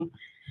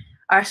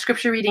Our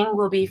scripture reading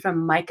will be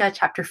from Micah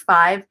chapter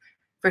 5,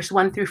 verse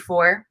 1 through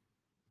 4.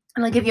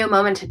 And I'll give you a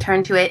moment to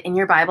turn to it in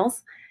your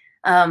Bibles.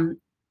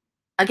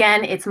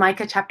 Again, it's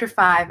Micah chapter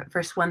 5,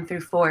 verse 1 through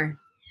 4.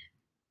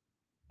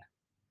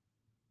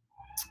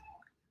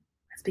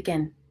 Let's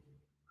begin.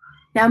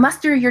 Now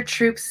muster your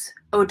troops,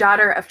 O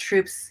daughter of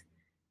troops.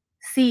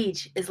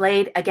 Siege is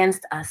laid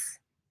against us.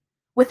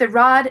 With a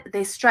rod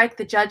they strike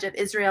the judge of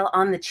Israel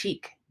on the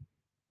cheek.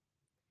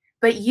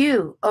 But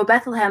you, O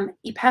Bethlehem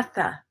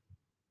Ephrathah,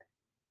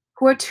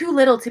 who are too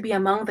little to be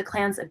among the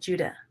clans of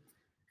Judah,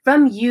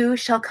 from you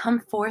shall come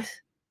forth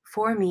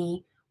for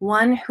me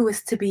one who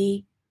is to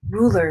be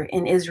ruler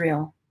in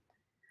Israel,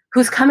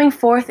 whose coming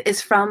forth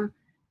is from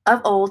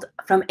of old,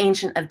 from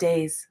ancient of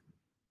days.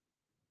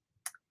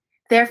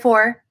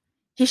 Therefore,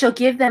 he shall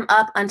give them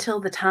up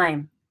until the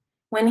time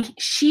when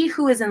she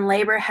who is in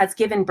labor has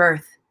given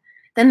birth.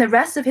 Then the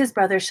rest of his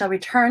brothers shall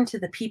return to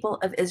the people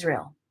of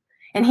Israel,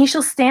 and he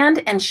shall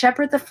stand and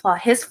shepherd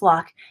his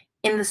flock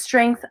in the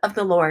strength of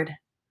the Lord,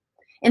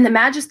 in the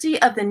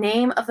majesty of the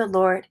name of the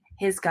Lord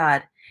his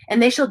God,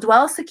 and they shall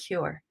dwell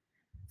secure.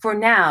 For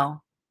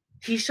now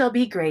he shall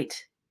be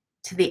great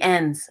to the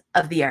ends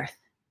of the earth.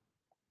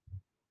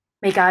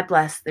 May God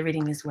bless the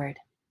reading of his word.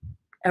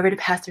 Over to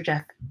Pastor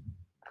Jeff.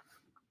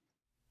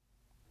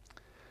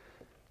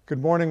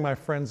 Good morning, my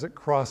friends at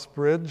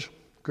Crossbridge.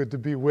 Good to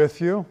be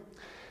with you.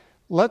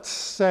 Let's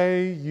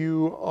say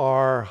you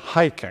are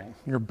hiking,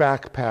 you're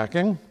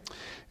backpacking,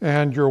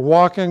 and you're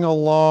walking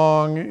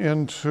along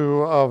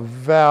into a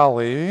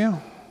valley,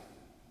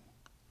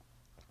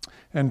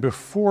 and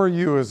before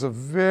you is a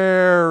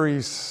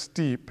very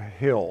steep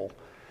hill.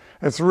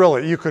 It's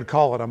really, you could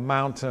call it a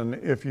mountain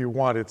if you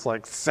want. It's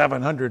like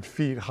 700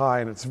 feet high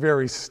and it's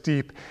very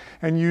steep.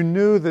 And you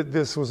knew that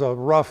this was a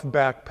rough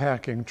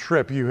backpacking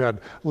trip. You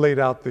had laid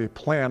out the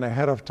plan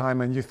ahead of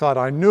time and you thought,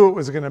 I knew it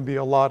was going to be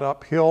a lot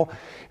uphill.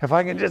 If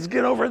I can just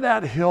get over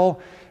that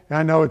hill,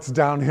 I know it's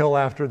downhill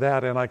after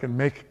that and I can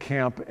make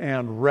camp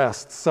and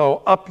rest.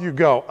 So up you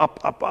go,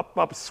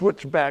 up,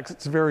 switchbacks.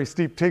 It's very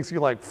steep. Takes you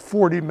like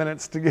 40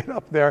 minutes to get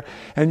up there.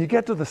 And you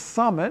get to the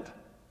summit.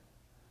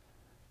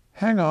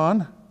 Hang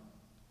on.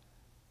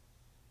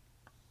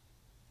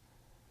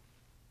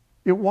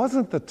 It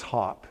wasn't the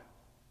top.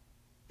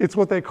 It's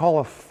what they call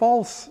a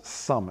false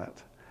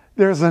summit.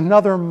 There's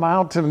another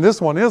mountain. This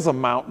one is a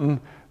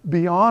mountain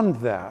beyond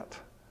that.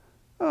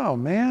 Oh,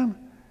 man.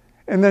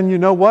 And then you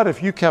know what?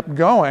 If you kept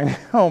going,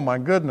 oh my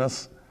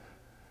goodness,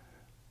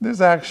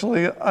 there's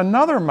actually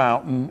another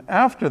mountain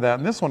after that.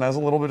 And this one has a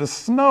little bit of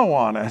snow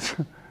on it.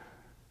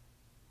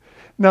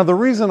 Now, the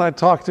reason I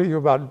talk to you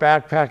about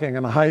backpacking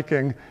and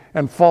hiking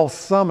and false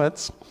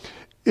summits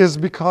is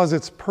because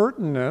it's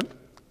pertinent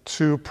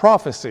to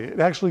prophecy. It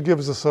actually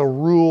gives us a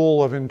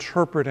rule of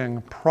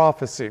interpreting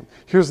prophecy.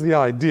 Here's the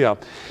idea.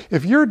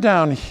 If you're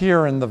down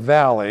here in the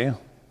valley,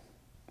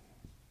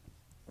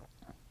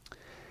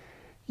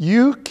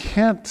 you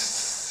can't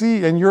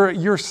see, and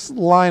your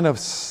line of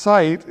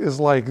sight is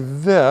like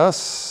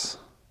this.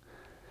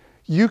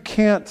 You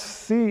can't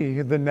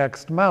see the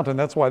next mountain.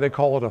 That's why they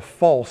call it a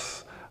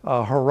false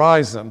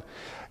horizon.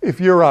 If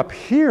you're up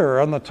here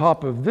on the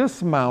top of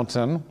this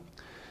mountain,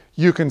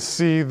 you can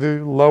see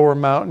the lower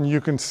mountain, you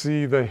can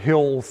see the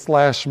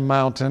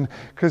hill/mountain,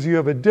 because you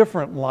have a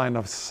different line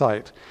of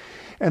sight.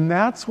 And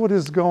that's what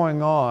is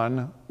going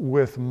on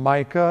with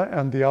Micah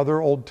and the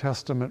other Old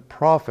Testament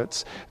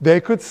prophets.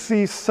 They could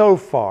see so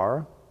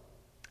far,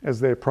 as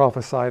they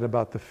prophesied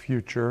about the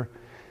future.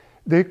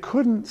 They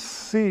couldn't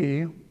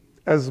see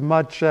as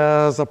much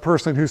as a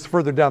person who's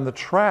further down the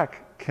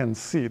track can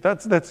see.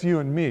 That's you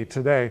and me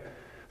today,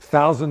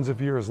 thousands of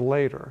years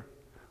later.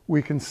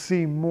 We can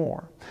see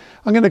more.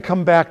 I'm going to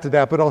come back to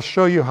that, but I'll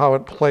show you how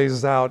it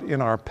plays out in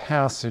our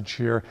passage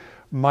here.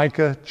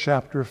 Micah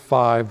chapter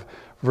 5,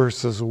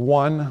 verses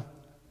 1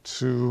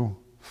 to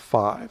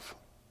 5.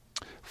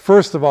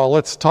 First of all,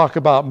 let's talk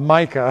about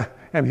Micah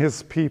and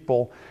his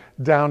people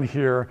down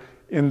here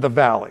in the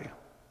valley.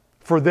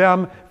 For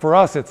them, for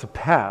us, it's a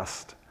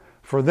past.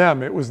 For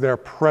them, it was their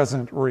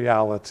present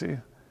reality.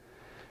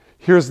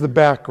 Here's the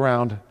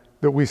background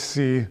that we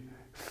see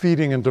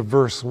feeding into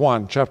verse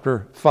 1,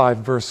 chapter 5,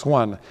 verse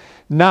 1.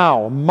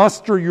 Now,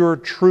 muster your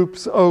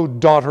troops, O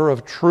daughter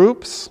of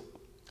troops.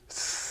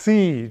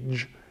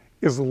 Siege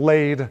is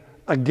laid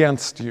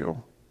against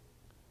you.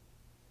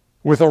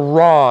 With a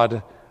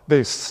rod,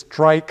 they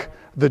strike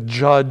the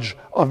judge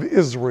of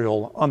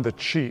Israel on the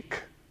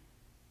cheek.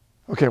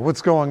 Okay,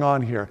 what's going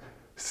on here?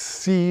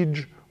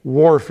 Siege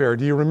warfare.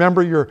 Do you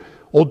remember your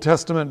Old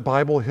Testament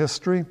Bible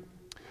history?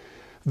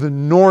 The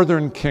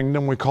northern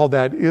kingdom, we call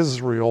that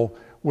Israel,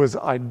 was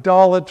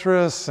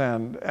idolatrous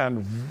and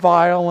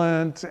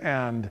violent,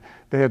 and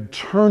they had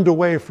turned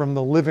away from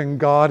the living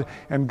God,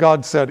 and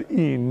God said,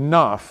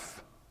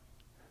 enough.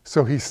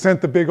 So he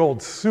sent the big old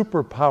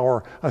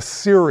superpower,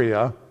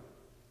 Assyria,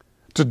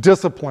 to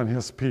discipline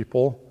his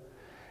people,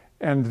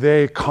 and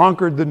they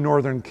conquered the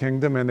northern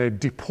kingdom, and they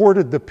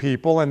deported the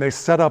people, and they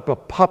set up a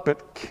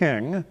puppet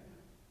king.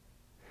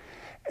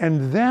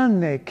 And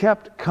then they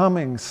kept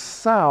coming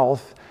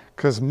south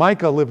because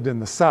Micah lived in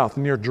the south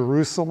near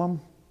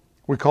Jerusalem.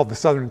 We called the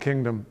southern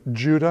kingdom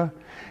Judah.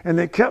 And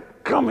they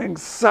kept coming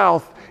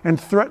south and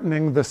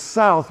threatening the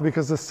south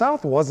because the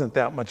south wasn't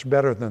that much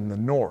better than the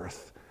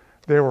north.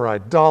 They were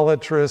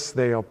idolatrous.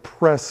 They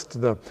oppressed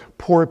the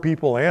poor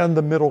people and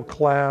the middle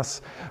class.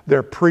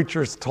 Their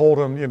preachers told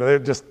them, they're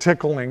just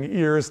tickling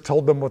ears,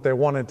 told them what they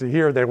wanted to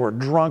hear. They were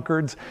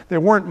drunkards. They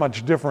weren't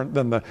much different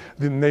than the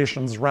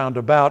nations round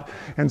about.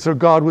 And so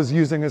God was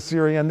using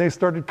Assyria, and they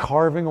started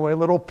carving away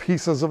little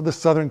pieces of the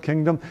southern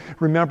kingdom.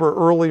 Remember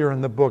earlier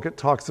in the book, it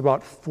talks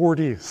about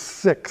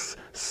 46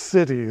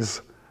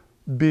 cities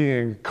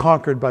being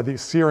conquered by the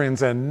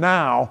Assyrians, and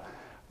now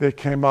they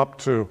came up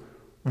to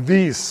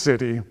the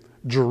city,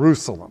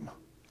 Jerusalem,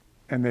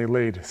 and they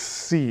laid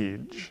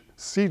siege.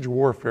 Siege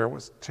warfare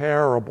was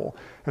terrible.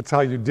 That's how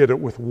you did it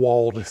with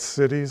walled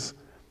cities.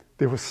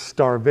 There was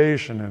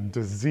starvation and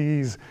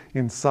disease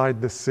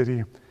inside the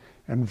city.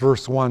 And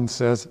verse 1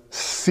 says,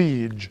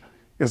 siege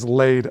is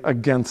laid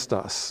against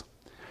us.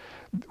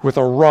 With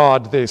a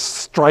rod, they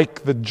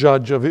strike the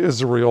judge of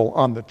Israel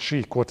on the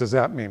cheek. What does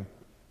that mean?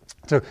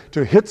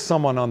 To hit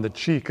someone on the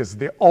cheek is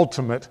the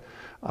ultimate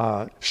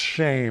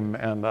shame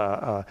and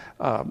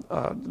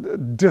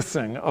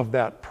dissing of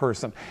that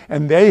person.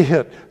 And they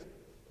hit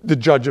the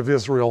judge of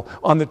Israel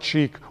on the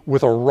cheek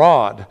with a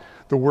rod.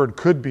 The word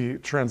could be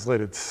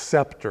translated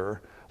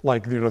scepter,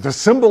 like the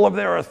symbol of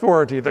their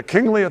authority, the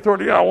kingly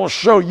authority. I will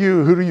show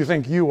you, who do you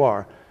think you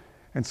are?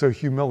 And so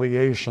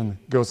humiliation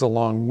goes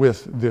along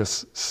with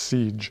this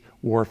siege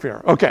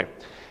warfare. Okay,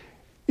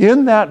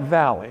 in that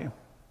valley,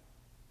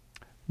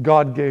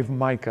 God gave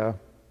Micah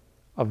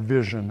a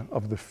vision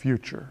of the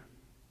future.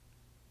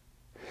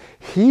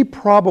 He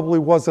probably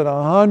wasn't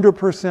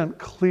 100%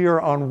 clear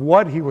on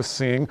what he was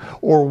seeing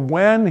or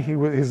when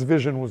his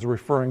vision was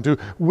referring to,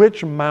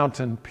 which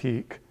mountain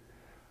peak,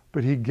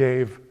 but he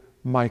gave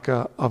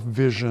Micah a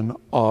vision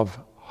of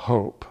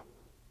hope.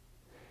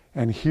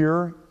 And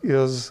here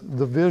is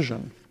the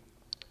vision.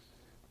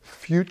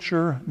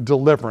 Future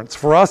deliverance.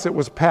 For us it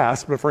was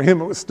past, but for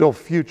him it was still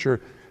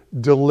future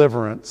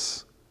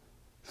deliverance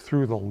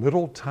through the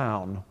little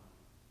town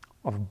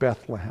of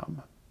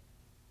Bethlehem.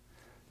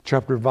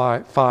 Chapter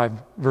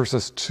 5,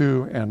 verses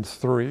 2 and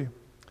 3.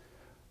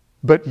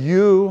 But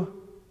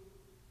you,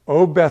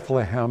 O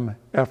Bethlehem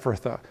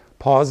Ephrathah.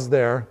 Pause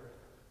there.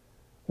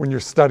 When you're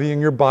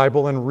studying your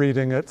Bible and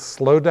reading it,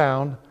 slow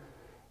down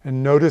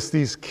and notice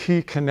these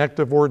key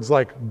connective words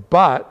like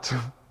but,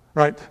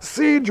 right?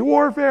 Siege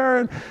warfare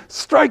and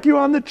strike you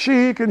on the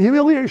cheek and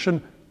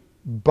humiliation.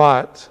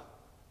 But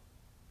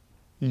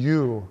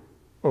you,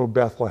 O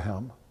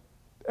Bethlehem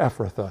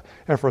Ephrathah.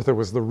 Ephrathah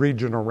was the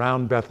region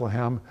around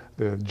Bethlehem,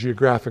 the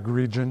geographic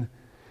region.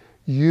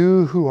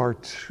 You who are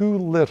too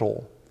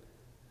little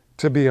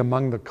to be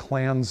among the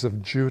clans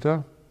of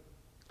Judah,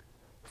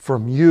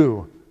 from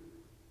you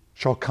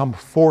shall come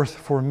forth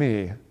for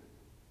me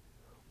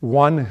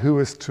one who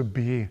is to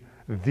be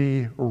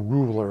the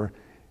ruler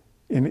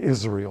in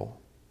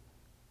Israel,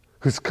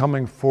 whose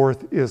coming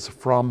forth is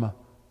from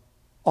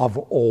of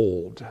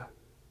old,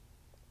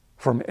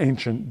 from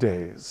ancient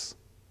days.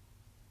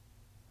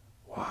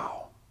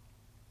 Wow.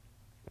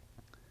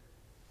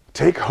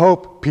 Take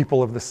hope,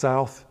 people of the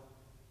South.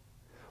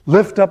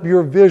 Lift up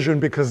your vision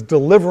because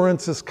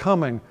deliverance is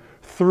coming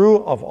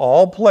through, of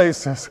all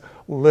places,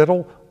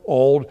 little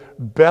old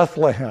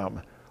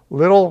Bethlehem.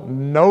 Little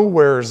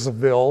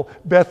Nowheresville,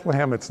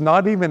 Bethlehem. It's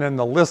not even in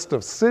the list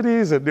of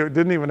cities. It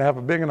didn't even have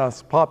a big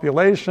enough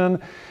population.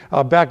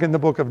 Back in the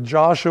book of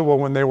Joshua,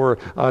 when they were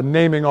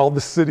naming all the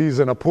cities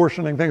and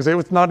apportioning things, it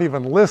was not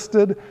even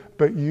listed.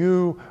 But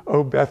you,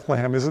 O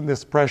Bethlehem, isn't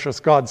this precious?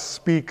 God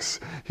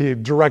speaks. He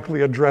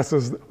directly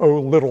addresses, O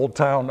little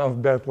town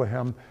of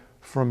Bethlehem.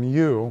 From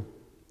you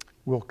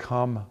will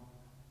come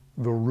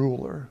the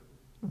ruler,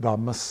 the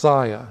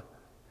Messiah.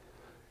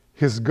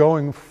 His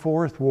going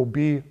forth will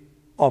be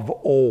of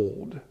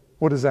old.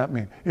 What does that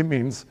mean? It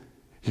means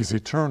he's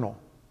eternal.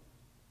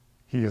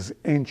 He is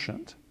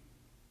ancient.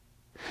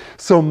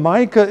 So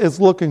Micah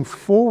is looking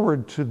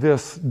forward to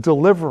this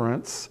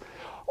deliverance,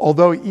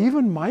 although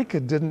even Micah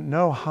didn't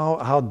know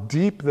how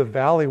deep the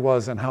valley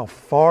was and how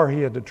far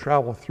he had to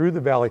travel through the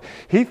valley.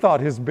 He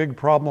thought his big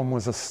problem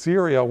was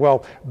Assyria.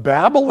 Well,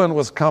 Babylon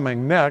was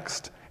coming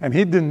next, and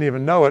he didn't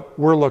even know it.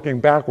 We're looking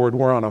backward.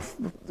 We're on a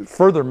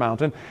further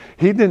mountain.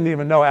 He didn't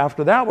even know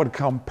after that would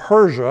come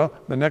Persia,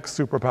 the next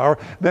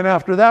superpower. Then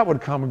after that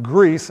would come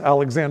Greece,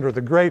 Alexander the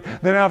Great.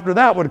 Then after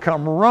that would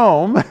come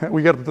Rome.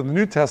 We get up to the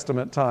New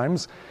Testament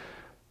times.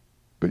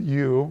 But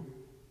you,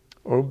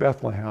 O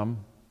Bethlehem,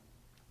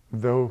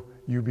 though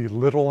you be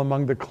little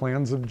among the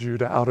clans of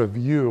Judah, out of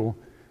you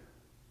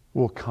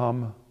will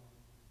come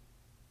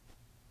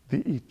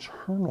the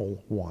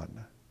eternal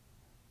one.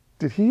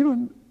 Did he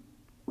even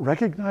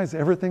recognize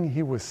everything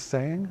he was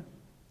saying?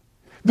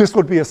 This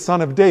would be a son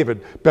of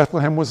David.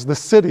 Bethlehem was the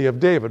city of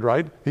David,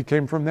 right? He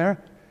came from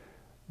there.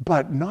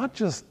 But not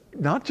just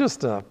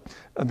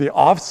the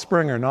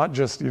offspring, or not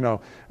just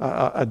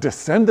a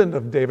descendant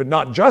of David,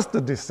 not just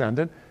a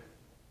descendant.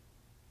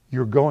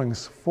 Your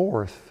goings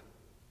forth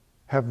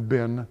have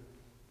been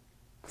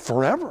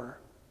forever.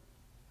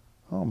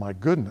 Oh my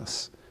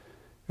goodness.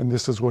 And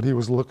this is what he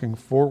was looking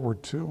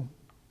forward to.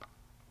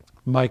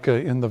 Micah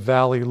in the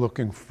valley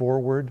looking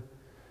forward.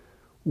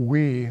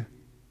 We,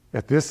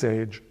 at this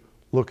age,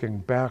 looking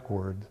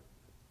backward.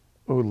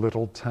 O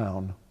little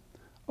town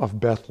of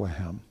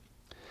Bethlehem.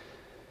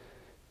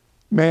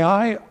 May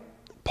I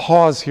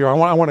pause here? I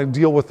want to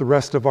deal with the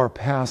rest of our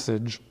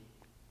passage.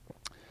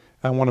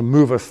 I want to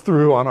move us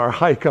through on our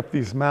hike up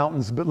these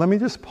mountains, but let me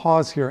just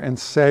pause here and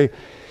say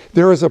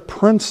there is a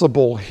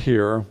principle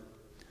here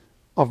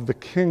of the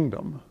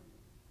kingdom.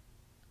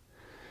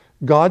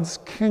 God's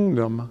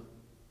kingdom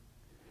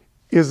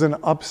is an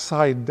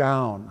upside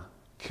down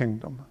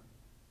kingdom,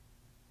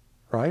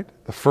 right?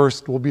 The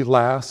first will be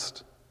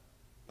last,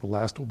 the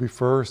last will be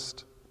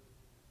first.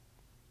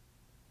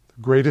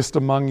 The greatest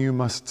among you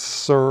must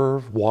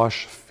serve,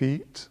 wash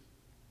feet.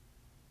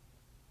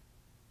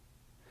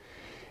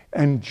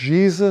 And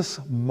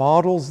Jesus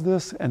models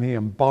this and he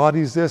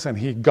embodies this and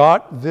he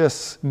got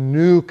this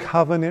new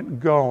covenant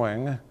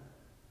going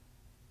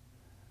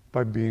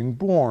by being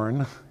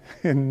born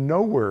in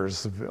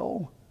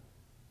Nowheresville.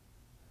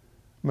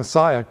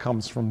 Messiah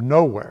comes from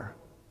nowhere.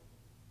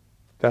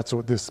 That's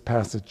what this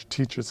passage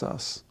teaches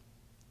us.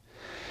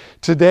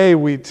 Today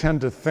we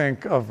tend to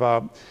think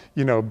of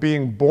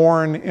being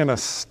born in a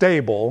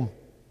stable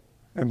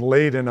and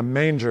laid in a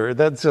manger.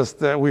 That's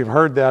just, we've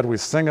heard that, we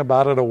sing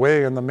about it,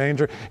 away in the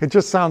manger. It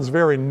just sounds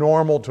very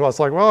normal to us,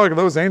 like, well,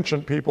 those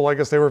ancient people, I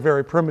guess they were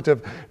very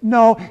primitive.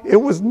 No, it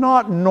was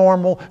not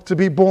normal to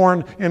be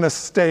born in a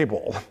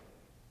stable.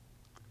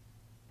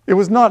 It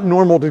was not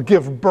normal to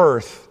give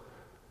birth,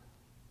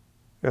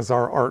 as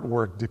our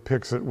artwork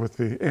depicts it with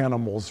the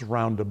animals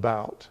round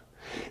about.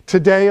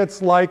 Today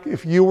it's like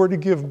if you were to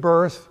give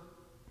birth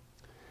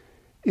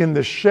in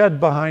the shed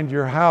behind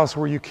your house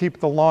where you keep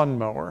the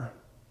lawnmower.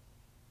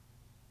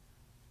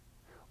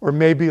 Or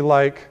maybe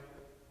like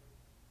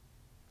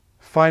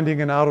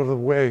finding an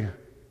out-of-the-way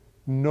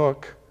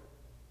nook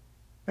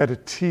at a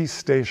tea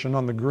station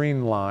on the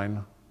Green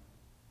Line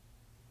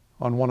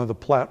on one of the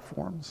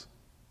platforms.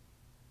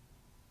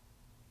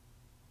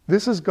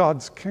 This is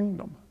God's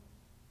kingdom.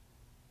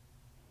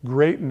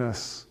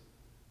 Greatness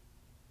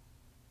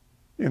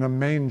in a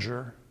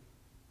manger.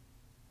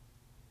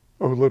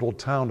 O little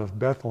town of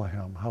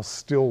Bethlehem, how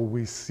still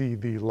we see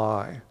thee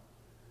lie.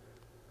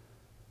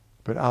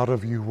 But out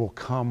of you will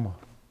come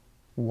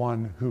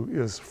one who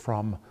is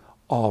from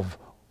of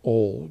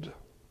old.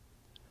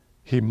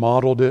 He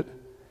modeled it,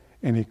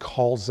 and he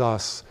calls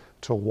us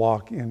to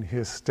walk in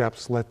his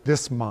steps. Let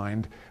this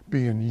mind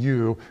be in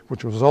you,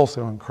 which was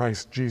also in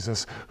Christ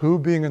Jesus, who,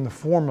 being in the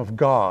form of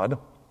God,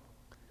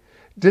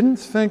 didn't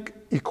think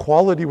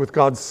equality with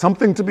God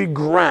something to be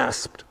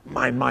grasped,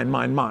 mine, mine,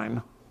 mine,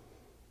 mine.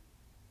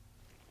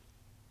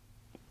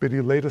 But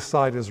he laid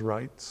aside his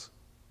rights,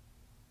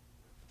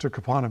 took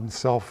upon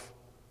himself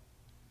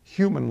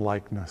human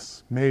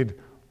likeness, made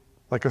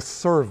like a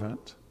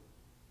servant.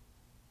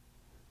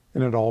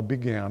 And it all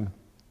began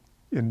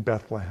in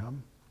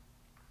Bethlehem.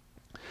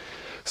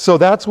 So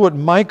that's what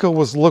Micah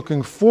was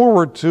looking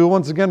forward to.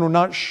 Once again, we're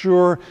not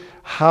sure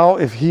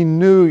if he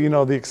knew,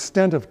 the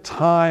extent of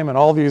time and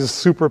all these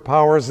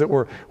superpowers that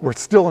were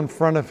still in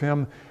front of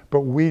him,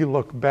 but we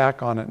look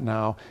back on it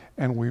now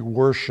and we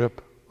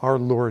worship our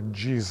Lord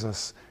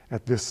Jesus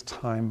at this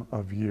time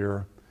of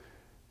year.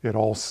 It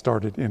all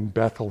started in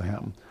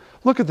Bethlehem.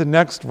 Look at the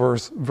next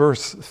verse,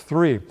 verse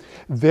 3.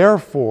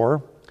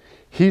 Therefore,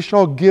 he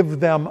shall give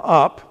them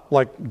up,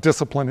 like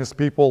discipline his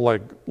people,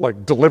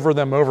 like deliver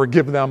them over,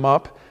 give them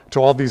up to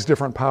all these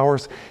different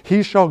powers.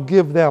 He shall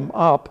give them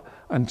up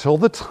until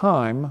the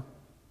time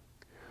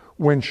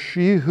when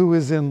she who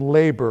is in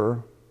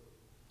labor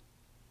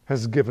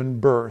has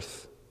given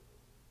birth.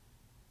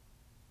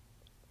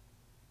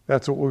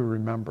 That's what we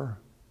remember.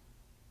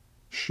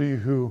 She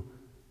who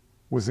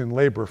was in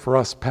labor, for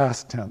us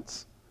past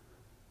tense,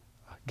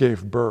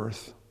 gave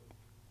birth.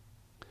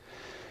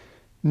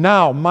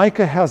 Now,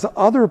 Micah has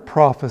other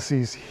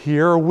prophecies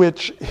here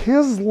which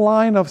his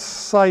line of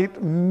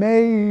sight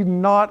may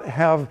not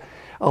have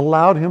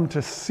allowed him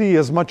to see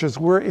as much as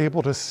we're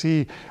able to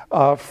see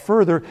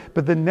further.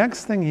 But the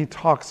next thing he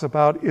talks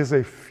about is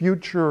a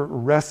future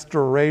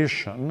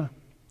restoration,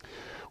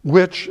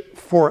 which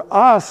for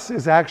us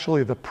is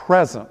actually the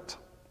present.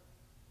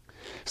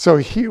 So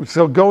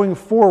going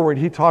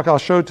forward, I'll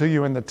show it to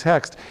you in the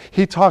text.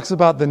 He talks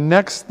about the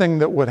next thing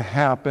that would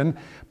happen,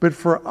 but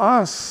for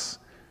us,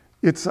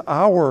 it's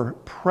our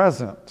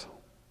present.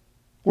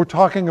 We're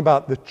talking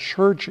about the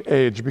church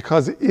age,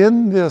 because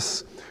in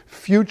this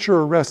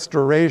future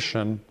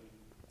restoration,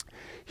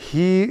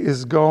 he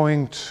is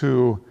going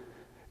to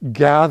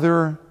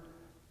gather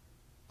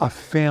a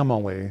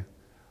family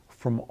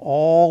from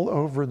all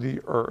over the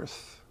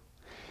earth.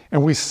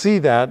 And we see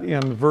that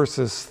in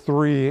verses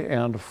 3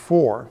 and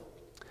 4.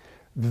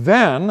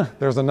 Then,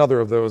 there's another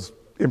of those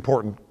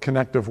important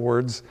connective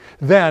words.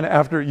 Then,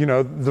 after,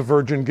 the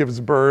virgin gives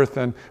birth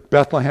and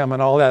Bethlehem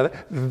and all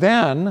that,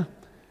 then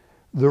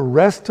the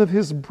rest of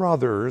his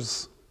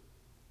brothers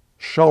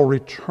shall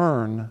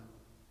return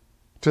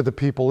to the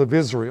people of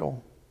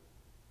Israel.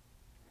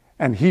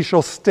 And he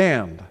shall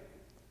stand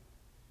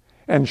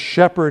and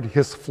shepherd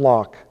his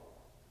flock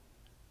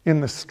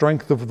in the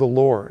strength of the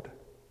Lord,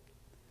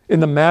 in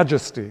the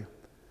majesty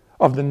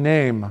of the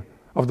name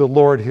of the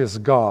Lord his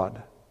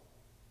God.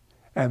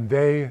 And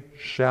they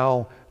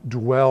shall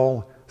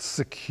dwell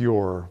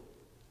secure,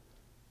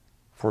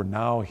 for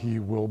now he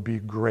will be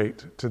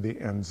great to the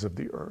ends of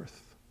the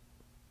earth.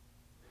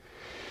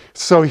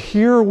 So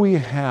here we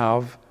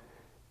have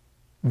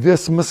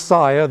this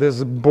Messiah,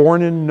 this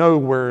born in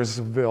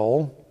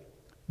Nowheresville,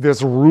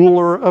 this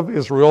ruler of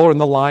Israel in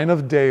the line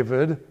of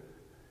David.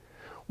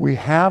 We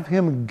have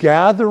him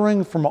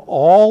gathering from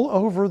all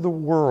over the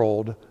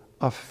world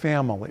a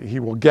family. He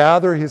will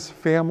gather his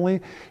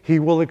family. He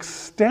will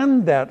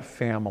extend that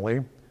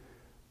family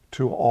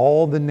to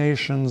all the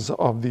nations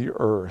of the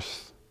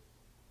earth.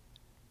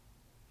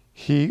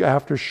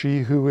 After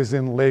she who is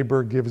in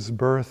labor gives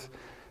birth,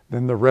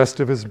 then the rest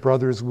of his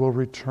brothers will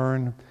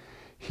return.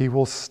 He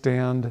will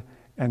stand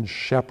and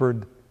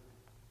shepherd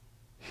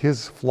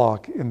his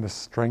flock in the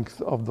strength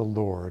of the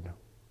Lord,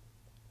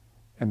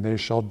 and they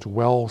shall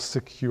dwell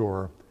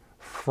secure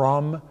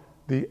from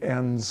the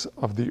ends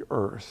of the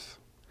earth.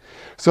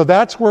 So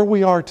that's where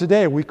we are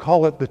today. We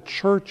call it the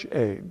church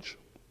age.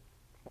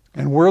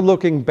 And we're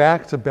looking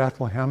back to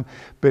Bethlehem,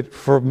 but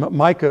for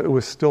Micah it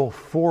was still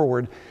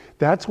forward.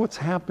 That's what's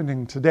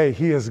happening today.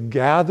 He is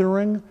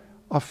gathering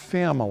a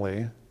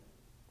family,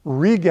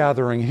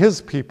 regathering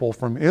his people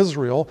from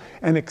Israel,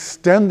 and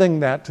extending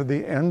that to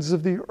the ends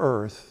of the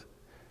earth,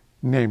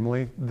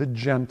 namely the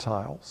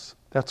Gentiles.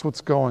 That's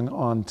what's going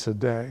on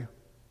today.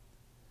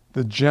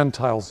 The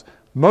Gentiles,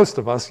 most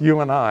of us,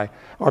 you and I,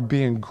 are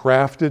being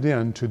grafted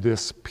into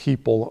this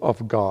people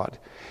of God.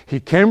 He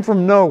came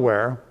from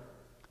nowhere,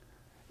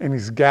 and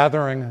he's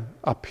gathering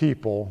a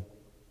people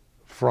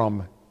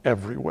from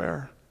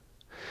everywhere.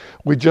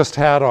 We just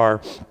had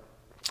our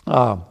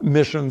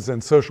missions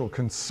and social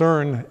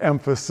concern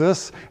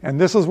emphasis, and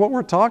this is what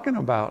we're talking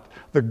about.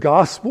 The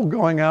gospel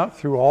going out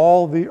through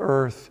all the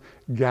earth,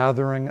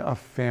 gathering a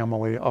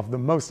family of the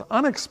most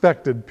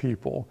unexpected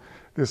people.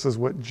 This is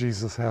what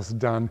Jesus has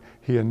done.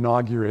 He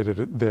inaugurated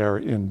it there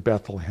in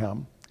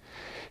Bethlehem.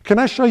 Can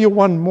I show you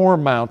one more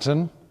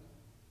mountain?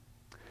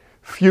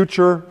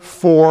 Future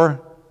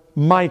for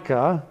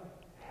Micah,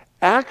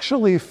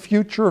 actually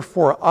future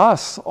for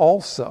us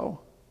also.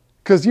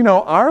 Because,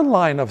 our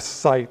line of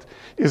sight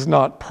is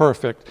not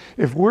perfect.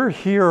 If we're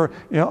here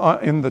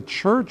in the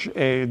church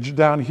age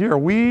down here,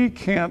 we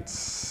can't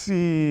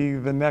see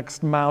the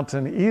next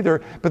mountain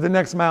either, but the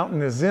next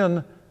mountain is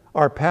in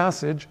our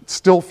passage, it's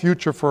still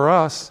future for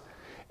us,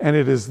 and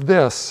it is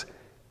this: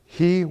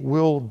 he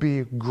will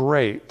be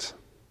great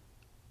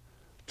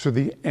to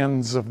the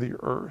ends of the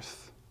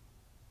earth.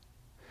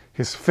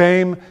 His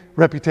fame,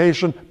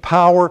 reputation,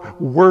 power,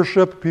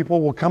 worship,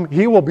 people will come.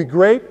 He will be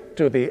great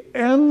to the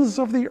ends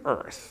of the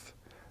earth.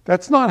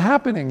 That's not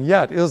happening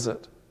yet, is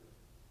it?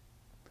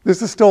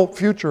 This is still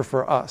future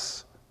for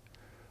us.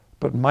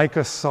 But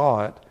Micah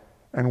saw it,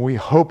 and we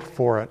hope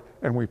for it,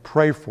 and we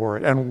pray for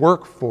it, and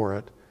work for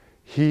it.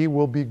 He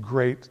will be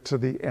great to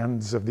the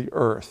ends of the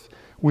earth.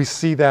 We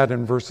see that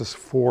in verses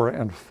 4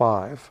 and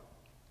 5.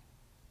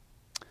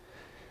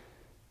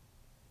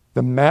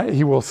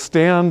 He will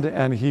stand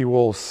and he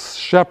will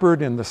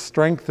shepherd in the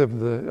strength of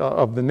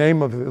the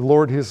name of the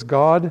Lord his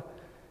God.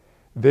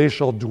 They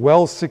shall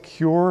dwell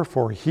secure,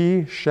 for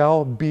he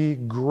shall be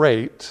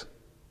great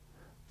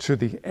to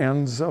the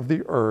ends of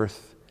the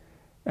earth,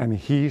 and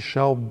he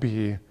shall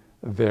be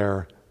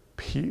their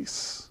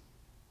peace.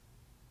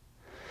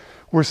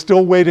 We're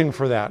still waiting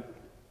for that,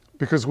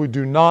 because we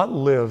do not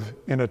live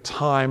in a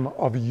time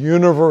of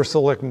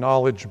universal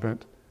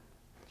acknowledgement,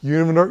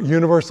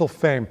 universal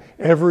fame.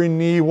 Every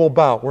knee will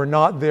bow. We're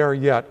not there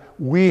yet.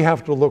 We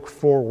have to look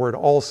forward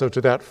also to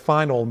that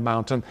final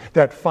mountain,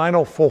 that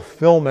final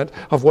fulfillment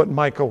of what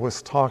Micah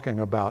was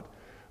talking about.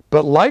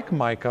 But like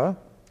Micah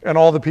and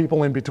all the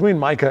people in between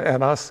Micah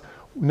and us,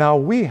 now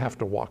we have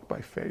to walk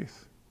by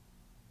faith.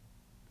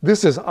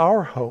 This is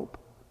our hope.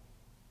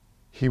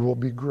 He will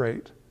be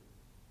great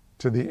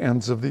to the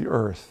ends of the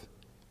earth.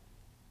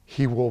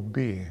 He will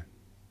be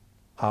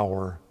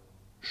our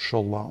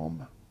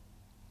shalom.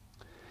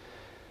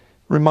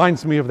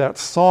 Reminds me of that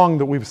song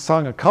that we've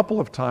sung a couple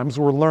of times.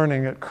 We're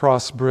learning at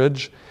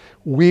Crossbridge.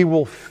 We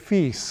will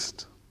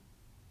feast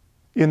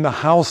in the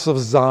house of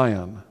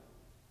Zion.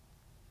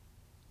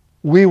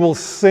 We will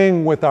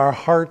sing with our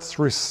hearts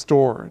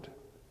restored.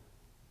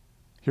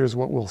 Here's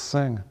what we'll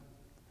sing.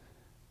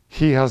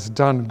 He has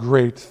done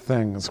great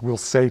things. We'll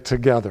say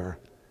together,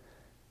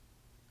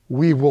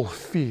 we will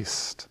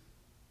feast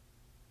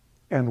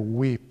and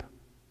weep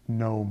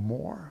no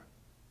more.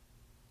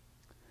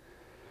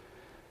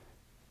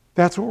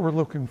 That's what we're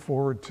looking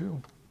forward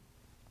to.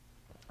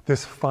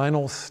 This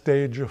final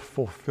stage of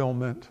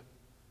fulfillment,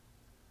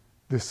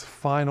 this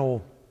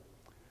final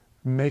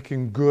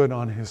making good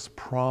on his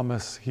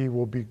promise, he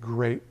will be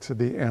great to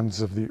the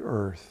ends of the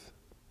earth.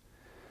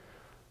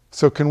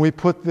 So can we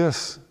put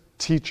this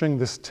teaching,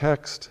 this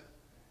text,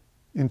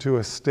 into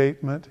a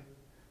statement?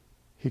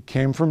 He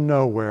came from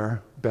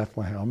nowhere,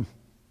 Bethlehem.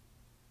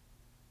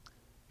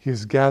 He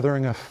is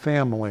gathering a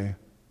family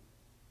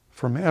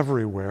from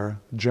everywhere,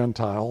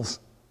 Gentiles.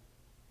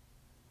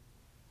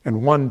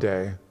 And one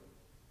day,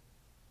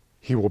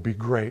 he will be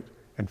great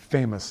and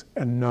famous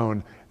and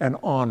known and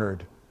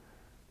honored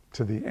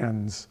to the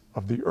ends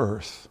of the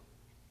earth.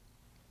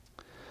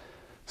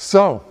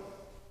 So,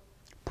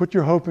 put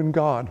your hope in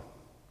God.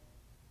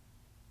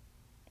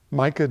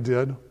 Micah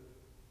did.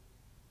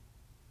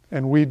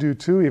 And we do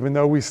too, even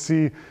though we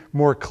see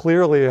more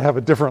clearly, have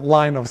a different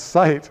line of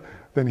sight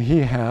than he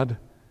had.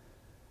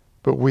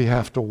 But we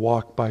have to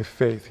walk by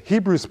faith.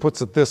 Hebrews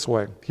puts it this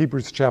way,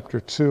 Hebrews chapter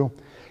 2.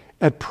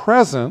 At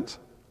present,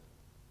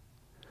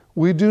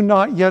 we do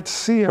not yet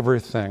see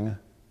everything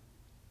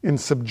in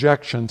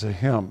subjection to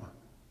him.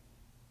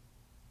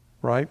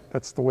 Right?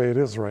 That's the way it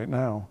is right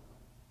now.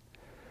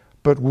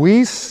 But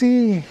we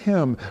see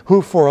him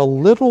who for a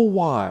little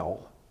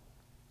while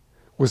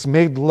was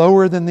made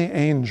lower than the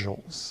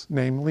angels,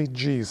 namely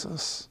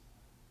Jesus.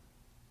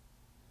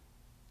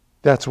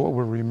 That's what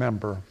we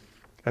remember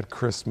at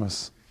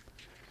Christmas.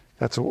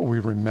 That's what we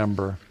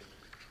remember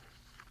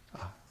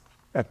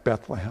at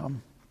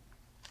Bethlehem.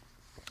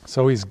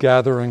 So he's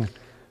gathering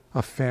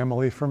a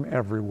family from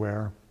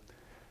everywhere,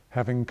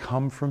 having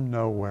come from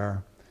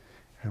nowhere,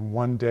 and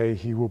one day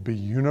he will be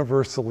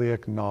universally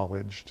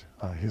acknowledged,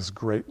 his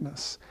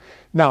greatness.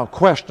 Now,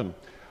 question,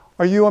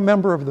 are you a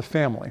member of the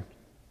family?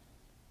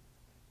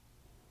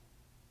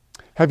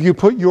 Have you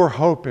put your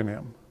hope in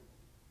him?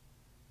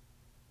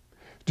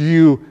 Do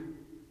you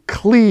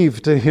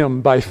cleave to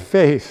him by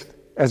faith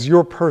as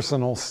your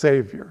personal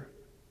Savior?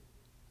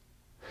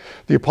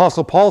 The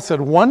Apostle Paul said,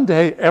 one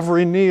day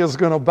every knee is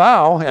going to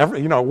bow.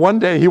 One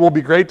day he will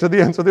be great to the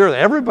ends of the earth.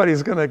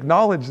 Everybody's going to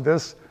acknowledge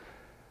this.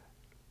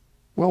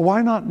 Well,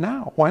 why not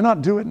now? Why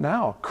not do it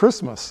now?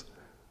 Christmas,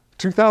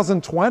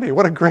 2020.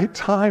 What a great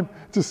time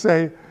to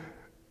say,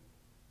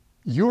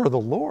 you are the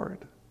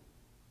Lord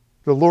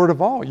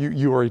of all.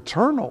 You are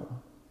eternal.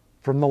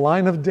 From the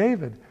line of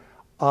David,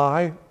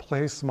 I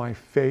place my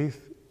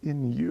faith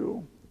in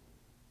you.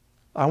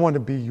 I want to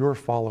be your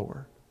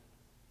follower.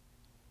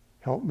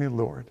 Help me,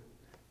 Lord.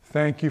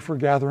 Thank you for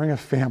gathering a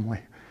family.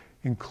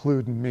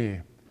 Include me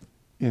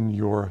in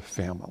your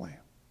family.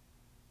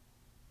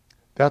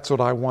 That's what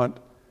I want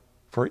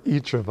for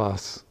each of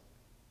us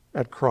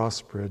at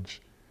Crossbridge,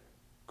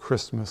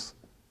 Christmas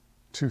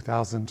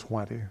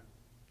 2020.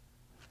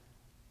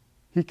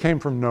 He came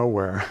from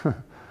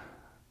nowhere.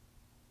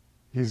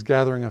 He's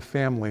gathering a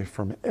family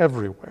from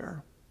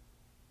everywhere.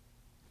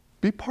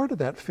 Be part of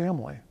that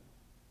family.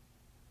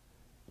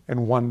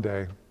 And one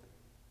day,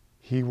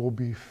 he will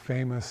be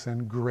famous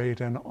and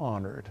great and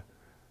honored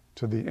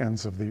to the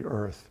ends of the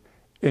earth.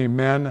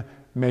 Amen.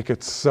 Make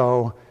it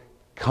so.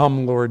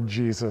 Come, Lord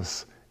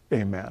Jesus.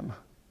 Amen.